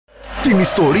Την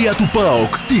ιστορία του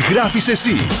ΠΑΟΚ τη γράφεις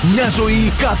εσύ. Μια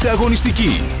ζωή κάθε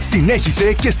αγωνιστική.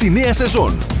 Συνέχισε και στη νέα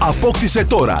σεζόν. Απόκτησε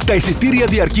τώρα τα εισιτήρια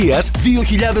διαρκείας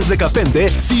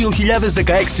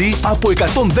 2015-2016 από 110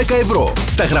 ευρώ.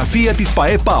 Στα γραφεία της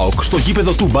ΠΑΟΚ στο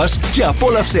γήπεδο Τούμπας και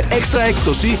απόλαυσε έξτρα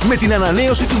έκπτωση με την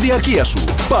ανανέωση του διαρκείας σου.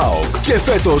 ΠΑΟΚ, και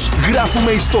φέτος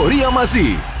γράφουμε ιστορία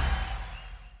μαζί.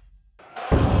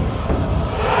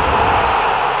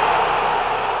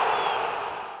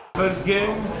 First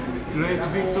game, great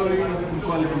victory in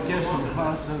qualification.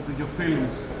 What are your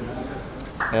feelings?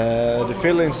 The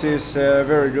feelings is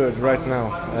very good right now.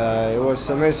 It was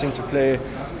amazing to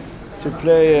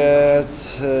play at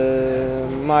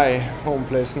my home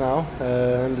place now,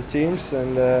 and the teams,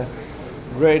 and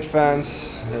great fans,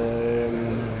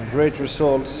 great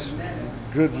results.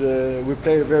 Good, we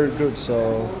play very good, so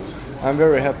I'm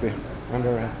very happy. I'm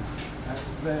very happy.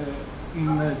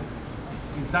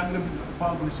 In Zagreb,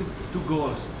 PAOK received 2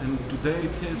 goals, and today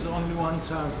it has only one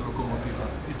chance, Lokomotiva.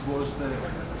 It was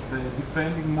the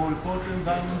defending more important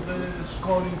than the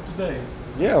scoring today.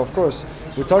 Yeah, of course.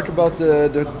 We talk about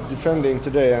the defending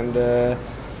today, and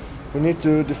we need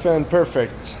to defend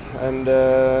perfect. And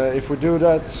if we do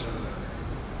that,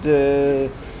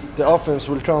 the offense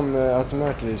will come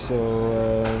automatically. So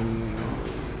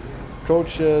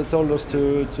coach told us to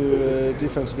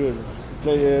defense good,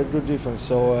 play good defense.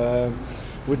 So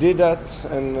we did that,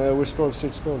 and we scored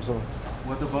 6 goals. So.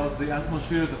 What about the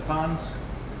atmosphere, the fans?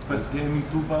 First game in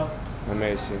Tuba?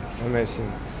 Amazing, amazing.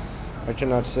 I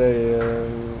cannot say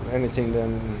anything.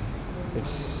 Then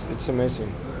it's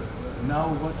amazing. Now,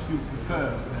 what do you prefer,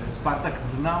 Spartak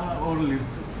Trnava or Lviv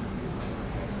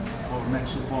for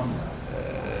next opponent?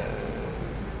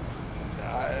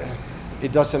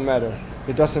 It doesn't matter.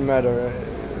 It doesn't matter.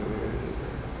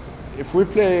 If we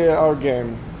play our game,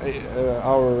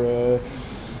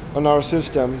 on our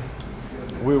system,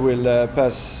 we will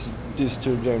pass these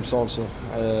 2 games also.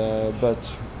 But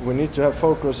we need to have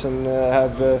focus and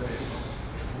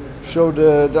show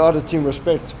the other team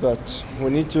respect. But we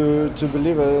need to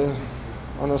believe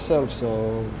on ourselves. So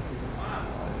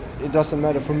it doesn't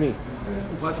matter for me.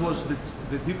 What was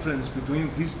the difference between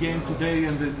this game today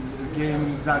and the game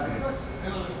in Zagreb?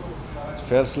 It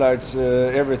feels like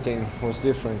everything was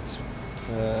different.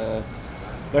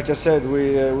 Like I said,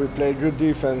 we played good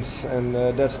defense, and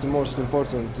that's the most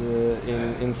important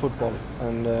in football.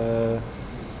 And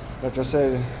like I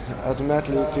said,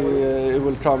 automatically it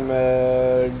will come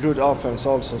good offense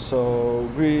also. So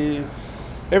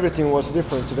everything was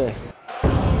different today.